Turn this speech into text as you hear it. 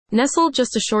Nestled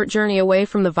just a short journey away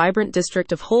from the vibrant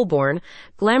district of Holborn,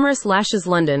 glamorous Lashes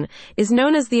London is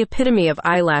known as the epitome of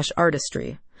eyelash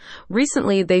artistry.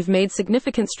 Recently, they've made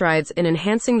significant strides in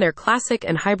enhancing their classic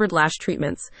and hybrid lash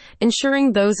treatments,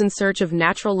 ensuring those in search of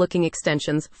natural-looking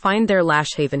extensions find their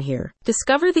lash haven here.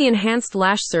 Discover the enhanced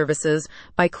lash services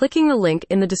by clicking the link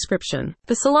in the description.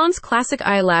 The salon's classic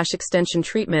eyelash extension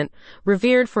treatment,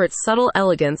 revered for its subtle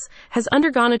elegance, has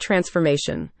undergone a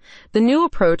transformation. The new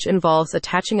approach involves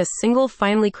attaching a single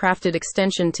finely crafted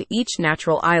extension to each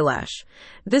natural eyelash.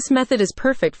 This method is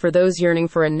perfect for those yearning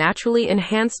for a naturally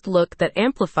enhanced look that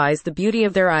amplifies the beauty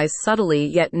of their eyes subtly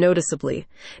yet noticeably.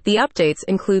 The updates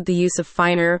include the use of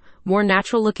finer, more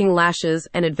natural-looking lashes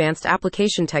and advanced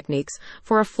application techniques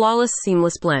for a flawless,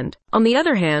 seamless blend. On the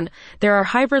other hand, there are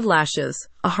hybrid lashes,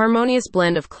 a harmonious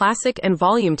blend of classic and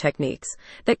volume techniques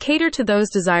that cater to those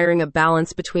desiring a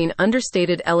balance between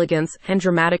understated elegance and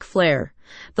dramatic flair.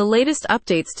 The latest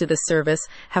updates to this service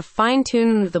have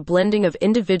fine-tuned the blending of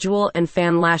individual and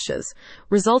fan lashes,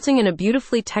 resulting in a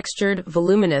beautifully textured,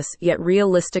 voluminous, yet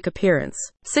realistic appearance.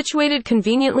 Situated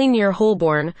conveniently near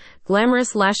Holborn,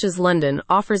 glamorous Lashes London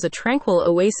offers a tranquil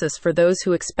oasis for those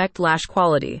who expect lash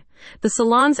quality. The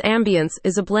salon's ambience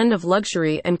is a blend of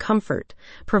luxury and comfort,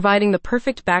 providing the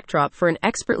perfect backdrop for an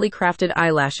expertly crafted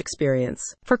eyelash experience.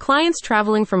 For clients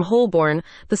traveling from Holborn,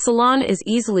 the salon is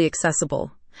easily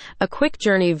accessible. A quick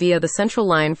journey via the Central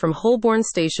Line from Holborn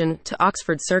Station to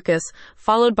Oxford Circus,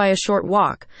 followed by a short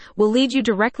walk, will lead you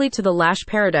directly to the lash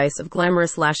paradise of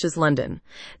glamorous Lashes London.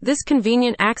 This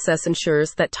convenient access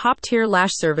ensures that top-tier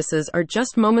lash services are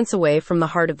just moments away from the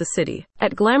heart of the city.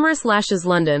 At Glamorous Lashes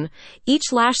London,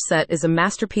 each lash set is a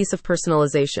masterpiece of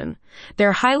personalization.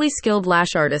 Their highly skilled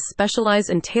lash artists specialize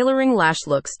in tailoring lash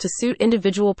looks to suit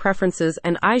individual preferences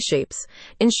and eye shapes,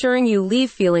 ensuring you leave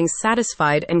feeling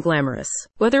satisfied and glamorous.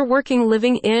 Whether working,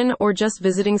 living in, or just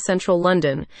visiting central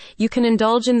London, you can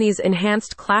indulge in these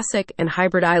enhanced classic and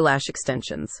hybrid eyelash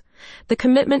extensions. The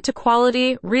commitment to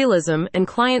quality, realism, and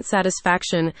client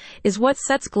satisfaction is what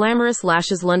sets Glamorous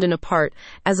Lashes London apart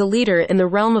as a leader in the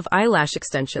realm of eyelash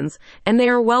extensions, and they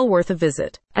are well worth a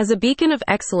visit. As a beacon of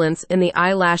excellence in the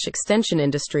eyelash extension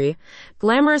industry,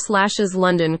 Glamorous Lashes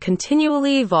London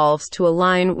continually evolves to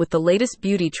align with the latest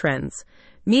beauty trends,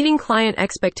 meeting client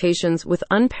expectations with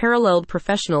unparalleled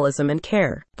professionalism and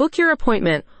care. Book your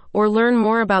appointment or learn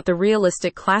more about the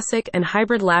realistic classic and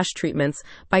hybrid lash treatments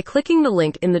by clicking the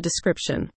link in the description.